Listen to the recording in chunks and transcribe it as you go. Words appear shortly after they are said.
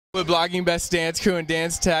with Blogging Best Dance Crew and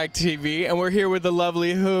Dance Tag TV, and we're here with the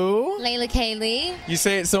lovely who? Layla Kayleigh. You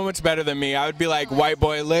say it so much better than me. I would be like, white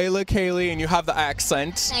boy Layla Kayleigh, and you have the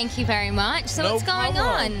accent. Thank you very much. So No what's going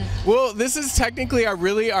problem. on? Well, this is technically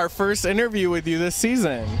our first interview with you this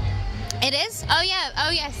season. It is? Oh yeah.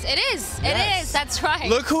 Oh yes, it is. It Yes. is. That's right.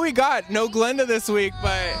 Look who we got. No Glenda this week,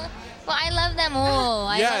 but Well, I love them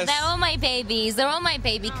all. Yes. They're all my babies. They're all my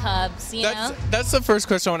baby cubs, you know? that's the first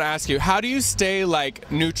question I want to ask you. How do you stay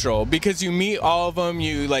like neutral? Because you meet all of them,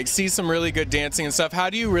 you like see some really good dancing and stuff. How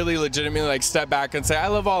do you really legitimately like step back and say, I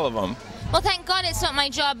love all of them? Well, thank God it's not my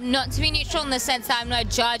job not to be neutral in the sense that I'm not a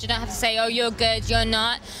judge. I don't have to say, oh, you're good, you're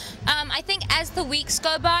not. I think as the weeks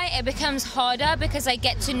go by, it becomes harder because I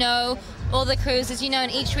get to know all the crews, as you know,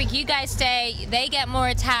 and each week you guys stay, they get more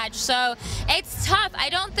attached. So it's tough. I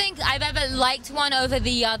don't think I've ever liked one over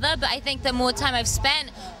the other, but I think the more time I've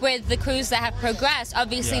spent with the crews that have progressed,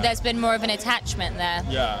 obviously there's been more of an attachment there.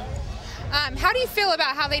 Yeah. How do you feel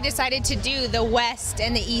about how they decided to do the West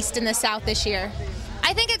and the East and the South this year?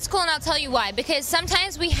 I think it's cool, and I'll tell you why. Because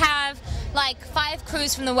sometimes we have like 5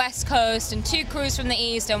 crews from the West Coast and 2 crews from the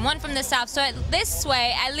East and 1 from the South. So this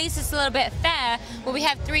way, at least it's a little bit fair, where we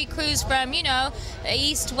have 3 crews from, you know,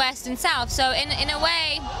 East, West, and South. So in a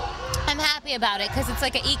way, I'm happy about it because it's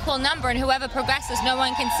like an equal number, and whoever progresses, no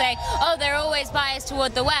one can say, oh, they're always biased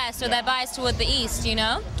toward the West or they're biased toward the East, you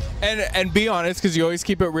know? And be honest, because you always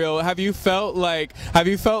keep it real. Have you felt like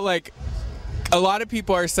a lot of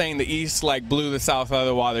people are saying the East like blew the South out of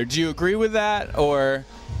the water? Do you agree with that, or?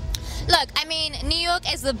 Look, I mean, New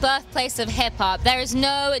York is the birthplace of hip-hop. There is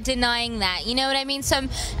no denying that. You know what I mean? So,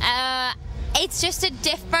 it's just a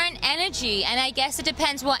different energy, and I guess it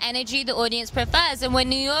depends what energy the audience prefers. And when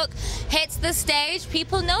New York hits the stage,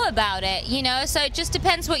 people know about it, you know? So it just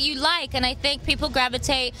depends what you like, and I think people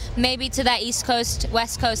gravitate maybe to that East Coast,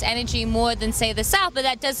 West Coast energy more than, say, the South, but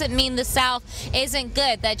that doesn't mean the South isn't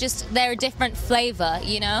good. They're a different flavor,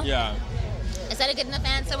 you know? Yeah. Is that a good enough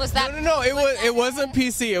answer? Was that? No. It wasn't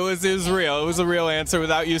PC. It was real. It was a real answer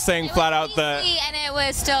without you saying flat out the. And it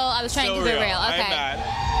was still. I was trying to keep it real. Okay.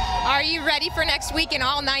 Are you ready for next week and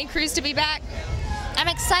all 9 crews to be back? I'm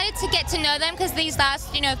excited to get to know them because these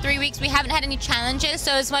last, 3 weeks we haven't had any challenges.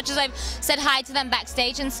 So as much as I've said hi to them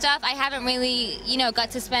backstage and stuff, I haven't really,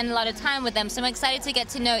 got to spend a lot of time with them. So I'm excited to get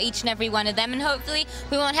to know each and every one of them, and hopefully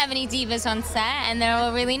we won't have any divas on set, and they're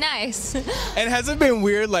all really nice. And has it been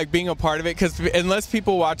weird, like, being a part of it? Because unless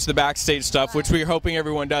people watch the backstage stuff, which we're hoping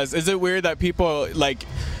everyone does, is it weird that people, like,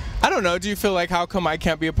 I don't know, do you feel like, how come I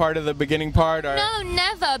can't be a part of the beginning part? Or? No,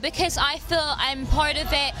 never, because I feel I'm part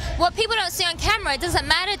of it. What people don't see on camera, it doesn't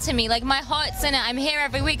matter to me. Like, my heart's in it. I'm here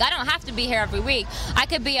every week. I don't have to be here every week. I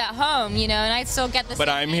could be at home, and I still get the But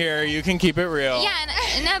same I'm thing. here. You can keep it real. Yeah,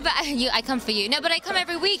 no, but I come for you. No, but I come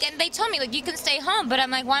every week, and they told me, like, you can stay home. But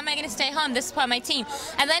I'm like, why am I going to stay home? This is part of my team.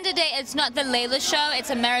 At the end of the day, it's not the Layla show.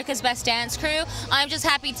 It's America's Best Dance Crew. I'm just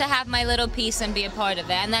happy to have my little piece and be a part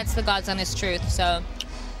of it, and that's the God's honest truth, so...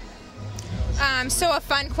 So a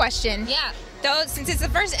fun question. Yeah. Though, since it's the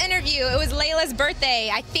first interview, it was Layla's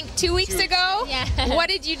birthday, I think 2 weeks ago. Yeah. What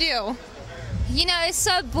did you do? It's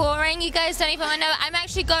so boring. You guys don't even want to know. I'm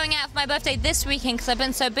actually going out for my birthday this weekend because I've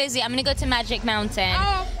been so busy. I'm going to go to Magic Mountain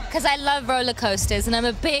because I love roller coasters, and I'm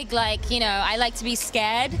a big, I like to be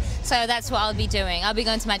scared. So that's what I'll be doing. I'll be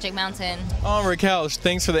going to Magic Mountain. Oh, Raquel,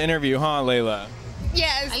 thanks for the interview, huh, Layla?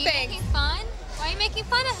 Yes, Are you thanks. making fun? Why are you making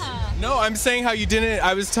fun of her? No, I'm saying how you didn't.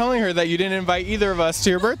 I was telling her that you didn't invite either of us to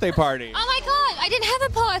your birthday party. Oh my God! I didn't have a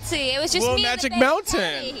party. It was just me Magic and the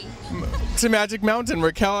Mountain. To Magic Mountain,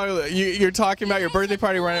 Raquel. You're talking about your birthday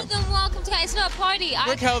party right now. Welcome to. It's not a party.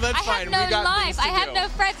 Raquel, that's I fine. have no We got life. things to I have do. no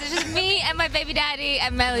friends. It's just me and my baby daddy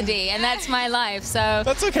and Melody, and that's my life. So.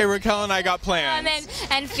 That's okay. Raquel and I got plans.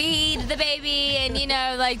 And feed the baby and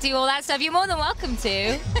do all that stuff. You're more than welcome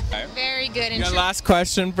to. Very good. You got a last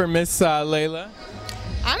question for Miss Layla?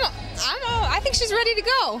 I think she's ready to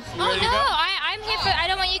go. Oh no, I'm here for. I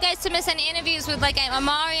don't want you guys to miss any interviews with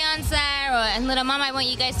Amarion's there and Little Mom. I want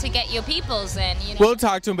you guys to get your peoples in. We'll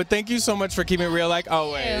talk to him, but thank you so much for keeping it real like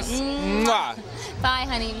always. Mwah. Bye,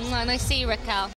 honey. Nice to see you, Raquel.